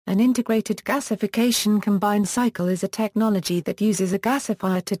An integrated gasification combined cycle is a technology that uses a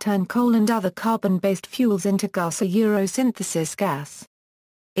gasifier to turn coal and other carbon-based fuels into gas-synthesis gas.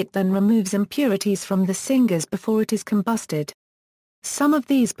 It then removes impurities from the syngas before it is combusted. Some of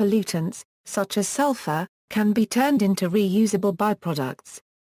these pollutants, such as sulfur, can be turned into reusable byproducts.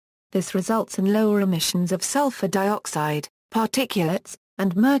 This results in lower emissions of sulfur dioxide, particulates,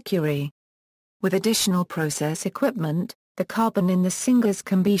 and mercury. With additional process equipment, the carbon in the syngas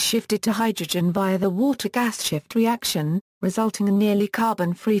can be shifted to hydrogen via the water-gas shift reaction, resulting in nearly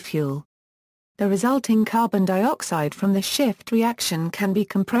carbon-free fuel. The resulting carbon dioxide from the shift reaction can be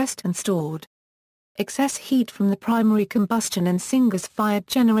compressed and stored. Excess heat from the primary combustion and syngas-fired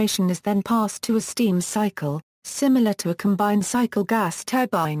generation is then passed to a steam cycle, similar to a combined cycle gas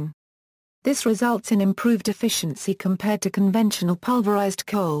turbine. This results in improved efficiency compared to conventional pulverized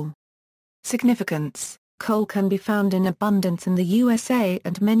coal. Significance: coal can be found in abundance in the USA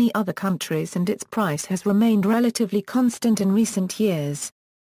and many other countries, and its price has remained relatively constant in recent years.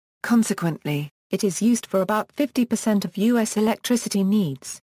 Consequently, it is used for about 50% of U.S. electricity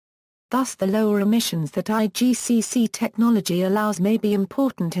needs. Thus the lower emissions that IGCC technology allows may be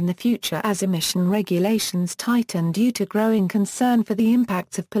important in the future as emission regulations tighten due to growing concern for the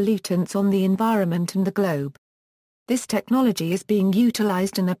impacts of pollutants on the environment and the globe. This technology is being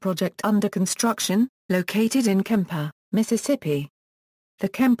utilized in a project under construction, located in Kemper, Mississippi. The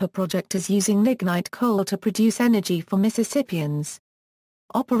Kemper project is using lignite coal to produce energy for Mississippians.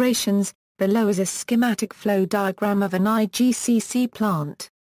 Operations: below is a schematic flow diagram of an IGCC plant.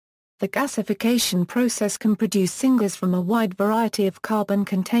 The gasification process can produce syngas from a wide variety of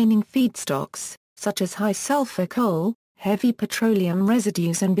carbon-containing feedstocks, such as high-sulfur coal, heavy petroleum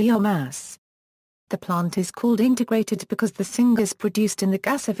residues and biomass. The plant is called integrated because the syngas produced in the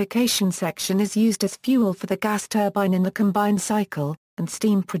gasification section is used as fuel for the gas turbine in the combined cycle, and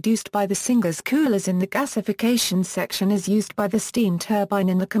steam produced by the syngas coolers in the gasification section is used by the steam turbine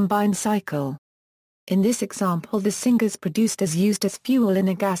in the combined cycle. In this example, the syngas produced is used as fuel in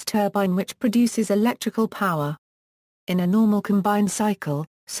a gas turbine which produces electrical power. In a normal combined cycle,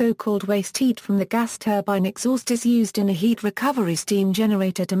 so-called waste heat from the gas turbine exhaust is used in a heat recovery steam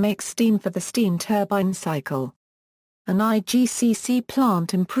generator to make steam for the steam turbine cycle. An IGCC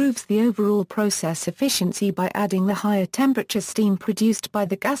plant improves the overall process efficiency by adding the higher temperature steam produced by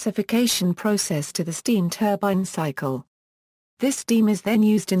the gasification process to the steam turbine cycle. This steam is then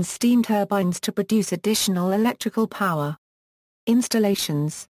used in steam turbines to produce additional electrical power.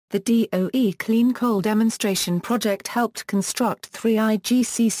 Installations: the DOE Clean Coal Demonstration Project helped construct 3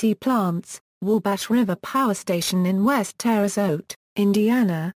 IGCC plants: Wabash River Power Station in West Terre-Haute,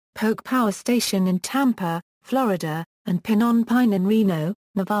 Indiana, Polk Power Station in Tampa, Florida, and Pinon Pine in Reno,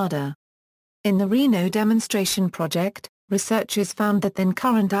 Nevada. In the Reno demonstration project, researchers found that then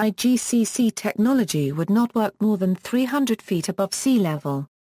current IGCC technology would not work more than 300 feet above sea level.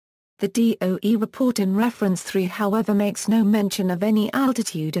 The DOE report in reference 3 however makes no mention of any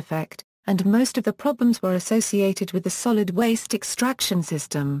altitude effect, and most of the problems were associated with the solid waste extraction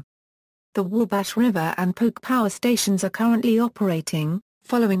system. The Wabash River and Polk power stations are currently operating,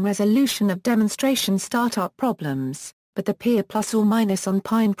 following resolution of demonstration startup problems, but the Pier Plus or Minus on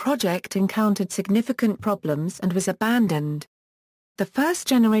Pine project encountered significant problems and was abandoned. The first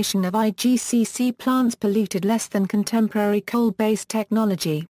generation of IGCC plants polluted less than contemporary coal-based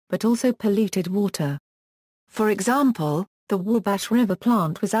technology, but also polluted water. For example, the Wabash River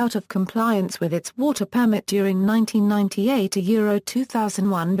plant was out of compliance with its water permit during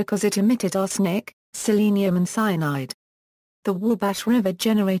 1998–2001 because it emitted arsenic, selenium and cyanide. The Wabash River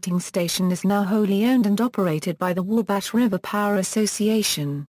Generating Station is now wholly owned and operated by the Wabash River Power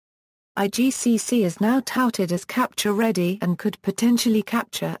Association. IGCC is now touted as capture-ready and could potentially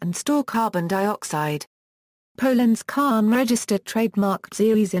capture and store carbon dioxide. Poland's car unregistered trademarked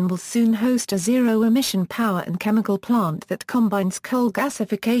Zerizin will soon host a zero-emission power and chemical plant that combines coal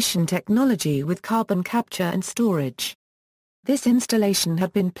gasification technology with carbon capture and storage. This installation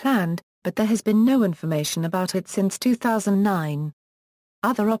had been planned, but there has been no information about it since 2009.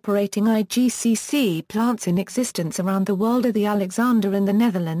 Other operating IGCC plants in existence around the world are the Alexander in the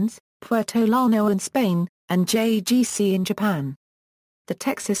Netherlands, Puertolano in Spain, and JGC in Japan. The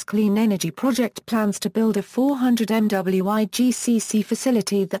Texas Clean Energy Project plans to build a 400 MW IGCC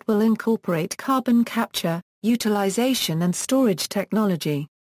facility that will incorporate carbon capture, utilization and storage technology.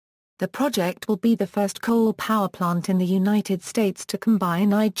 The project will be the first coal power plant in the United States to combine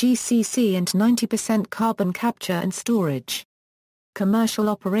IGCC and 90% carbon capture and storage. Commercial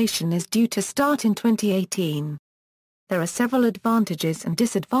operation is due to start in 2018. There are several advantages and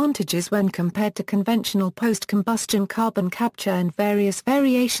disadvantages when compared to conventional post-combustion carbon capture and various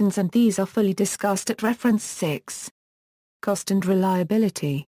variations, and these are fully discussed at reference 6. Cost and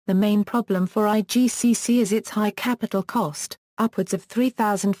reliability. The main problem for IGCC is its high capital cost, upwards of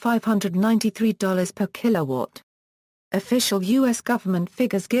 $3,593 per kilowatt. Official U.S. government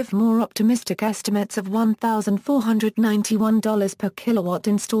figures give more optimistic estimates of $1,491 per kilowatt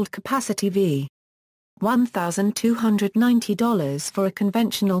installed capacity v. $1,290 for a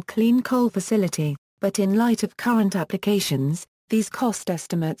conventional clean coal facility, but in light of current applications, these cost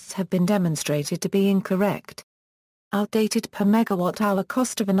estimates have been demonstrated to be incorrect. Outdated per megawatt-hour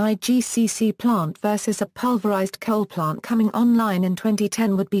cost of an IGCC plant versus a pulverized coal plant coming online in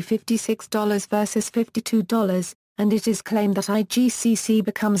 2010 would be $56 versus $52, and it is claimed that IGCC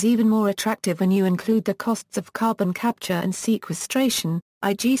becomes even more attractive when you include the costs of carbon capture and sequestration,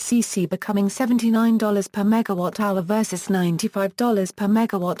 IGCC becoming $79 per megawatt-hour versus $95 per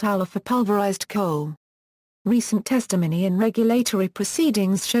megawatt-hour for pulverized coal. Recent testimony in regulatory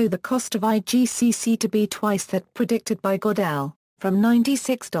proceedings show the cost of IGCC to be twice that predicted by Godel, from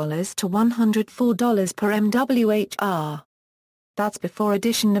 $96 to $104 per MWHR. That's before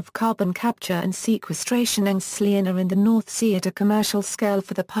addition of carbon capture and sequestration. Slina in the North Sea at a commercial scale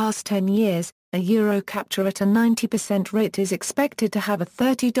for the past 10 years, a Euro capture at a 90% rate is expected to have a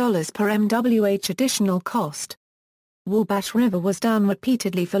 $30 per MWH additional cost. Wabash River was down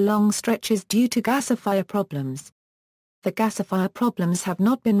repeatedly for long stretches due to gasifier problems. The gasifier problems have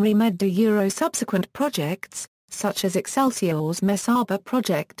not been remedied. Euro subsequent projects, such as Excelsior's Mesaba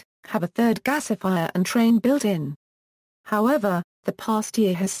project, have a third gasifier and train built in. However, the past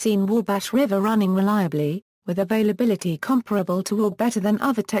year has seen Wabash River running reliably, with availability comparable to or better than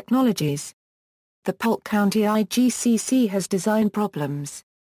other technologies. The Polk County IGCC has design problems.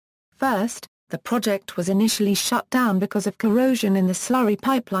 First, the project was initially shut down because of corrosion in the slurry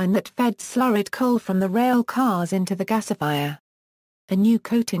pipeline that fed slurried coal from the rail cars into the gasifier. A new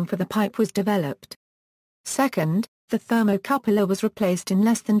coating for the pipe was developed. Second, the thermocouple was replaced in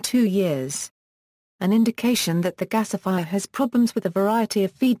less than 2 years. An indication that the gasifier has problems with a variety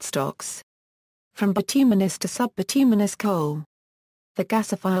of feedstocks, from bituminous to subbituminous coal. The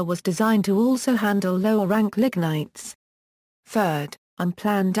gasifier was designed to also handle lower-rank lignites. Third,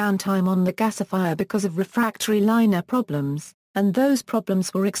 unplanned downtime on the gasifier because of refractory liner problems, and those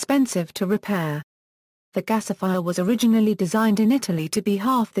problems were expensive to repair. The gasifier was originally designed in Italy to be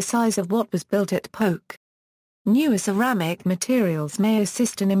half the size of what was built at Polk. Newer ceramic materials may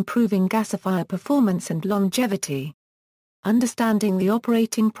assist in improving gasifier performance and longevity. Understanding the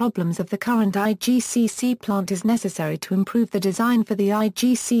operating problems of the current IGCC plant is necessary to improve the design for the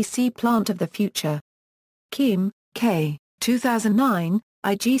IGCC plant of the future. Kim, K. 2009,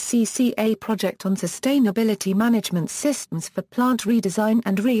 IGCCA Project on Sustainability Management Systems for Plant Redesign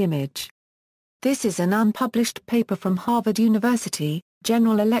and Reimage. This is an unpublished paper from Harvard University.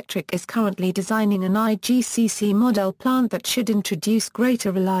 General Electric is currently designing an IGCC model plant that should introduce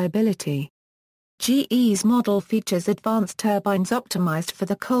greater reliability. GE's model features advanced turbines optimized for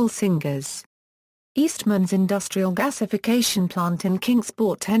the coal singers. Eastman's industrial gasification plant in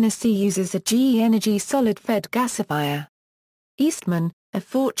Kingsport, Tennessee uses a GE Energy solid-fed gasifier. Eastman, a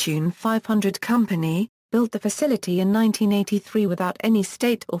Fortune 500 company, built the facility in 1983 without any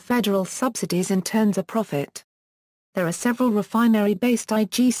state or federal subsidies and turns a profit. There are several refinery-based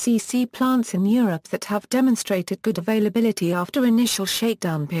IGCC plants in Europe that have demonstrated good availability after initial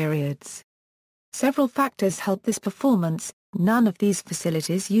shakedown periods. Several factors help this performance. None of these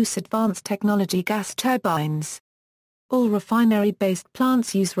facilities use advanced technology gas turbines. All refinery-based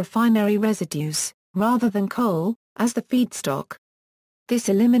plants use refinery residues, rather than coal, as the feedstock. This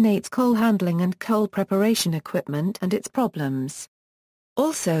eliminates coal handling and coal preparation equipment and its problems.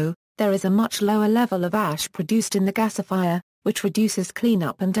 Also, there is a much lower level of ash produced in the gasifier, which reduces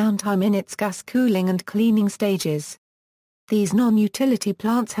cleanup and downtime in its gas cooling and cleaning stages. These non-utility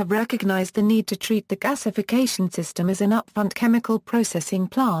plants have recognized the need to treat the gasification system as an upfront chemical processing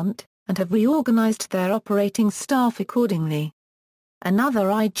plant, and have reorganized their operating staff accordingly. Another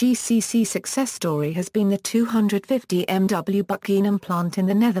IGCC success story has been the 250 MW Buckingham plant in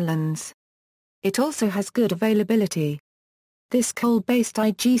the Netherlands. It also has good availability. This coal-based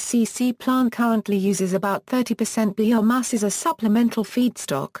IGCC plant currently uses about 30% biomass as a supplemental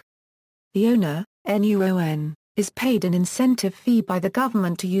feedstock. The owner, NUON, is paid an incentive fee by the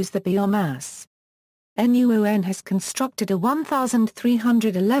government to use the biomass. NUON has constructed a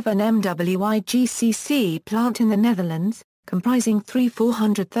 1,311 MW IGCC plant in the Netherlands, comprising 3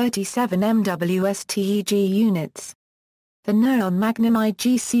 437 MW STEG units. The Nuon Magnum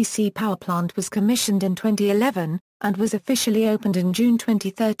IGCC power plant was commissioned in 2011, and was officially opened in June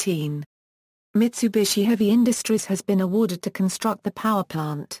 2013. Mitsubishi Heavy Industries has been awarded to construct the power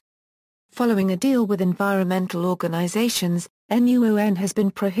plant. Following a deal with environmental organizations, NUON has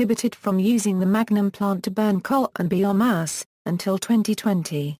been prohibited from using the Magnum plant to burn coal and biomass until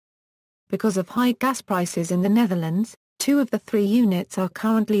 2020. Because of high gas prices in the Netherlands, 2 of the 3 units are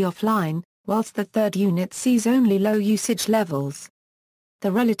currently offline, whilst the third unit sees only low usage levels.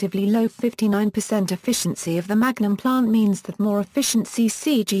 The relatively low 59% efficiency of the Magnum plant means that more efficient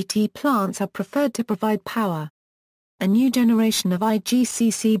CCGT plants are preferred to provide power. A new generation of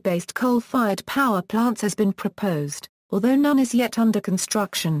IGCC-based coal-fired power plants has been proposed, although none is yet under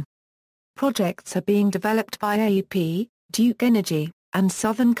construction. Projects are being developed by AEP, Duke Energy, and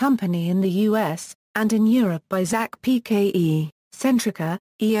Southern Company in the US, and in Europe by ZAC PKE, Centrica,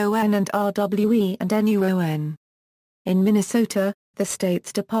 EON and RWE and NUON. In Minnesota, the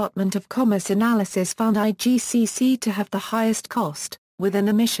state's Department of Commerce analysis found IGCC to have the highest cost, with an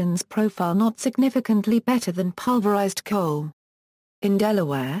emissions profile not significantly better than pulverized coal. In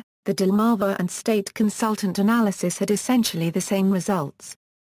Delaware, the Delmarva and state consultant analysis had essentially the same results.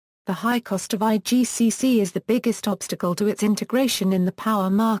 The high cost of IGCC is the biggest obstacle to its integration in the power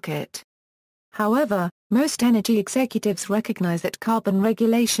market. However, most energy executives recognize that carbon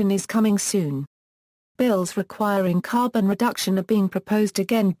regulation is coming soon. Bills requiring carbon reduction are being proposed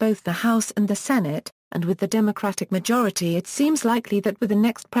again both the House and the Senate, and with the Democratic majority it seems likely that with the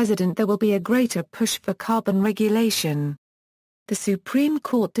next president there will be a greater push for carbon regulation. The Supreme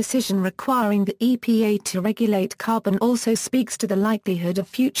Court decision requiring the EPA to regulate carbon also speaks to the likelihood of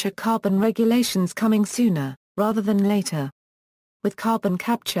future carbon regulations coming sooner, rather than later. With carbon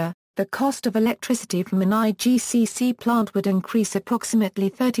capture, the cost of electricity from an IGCC plant would increase approximately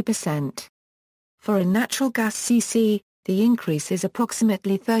 30%. For a natural gas CC, the increase is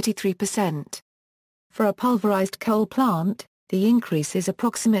approximately 33%. For a pulverized coal plant, the increase is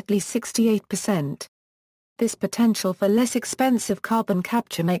approximately 68%. This potential for less expensive carbon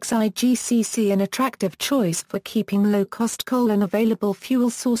capture makes IGCC an attractive choice for keeping low-cost coal an available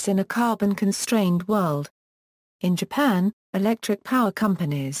fuel source in a carbon-constrained world. In Japan, electric power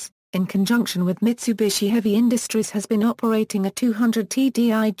companies, in conjunction with Mitsubishi Heavy Industries, has been operating a 200 TD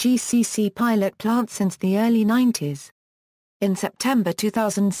IGCC pilot plant since the early 90s. In September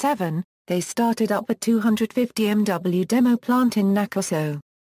 2007, they started up a 250 MW demo plant in Nakoso.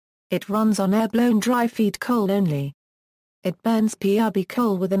 It runs on air-blown dry-feed coal only. It burns PRB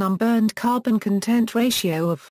coal with an unburned carbon content ratio of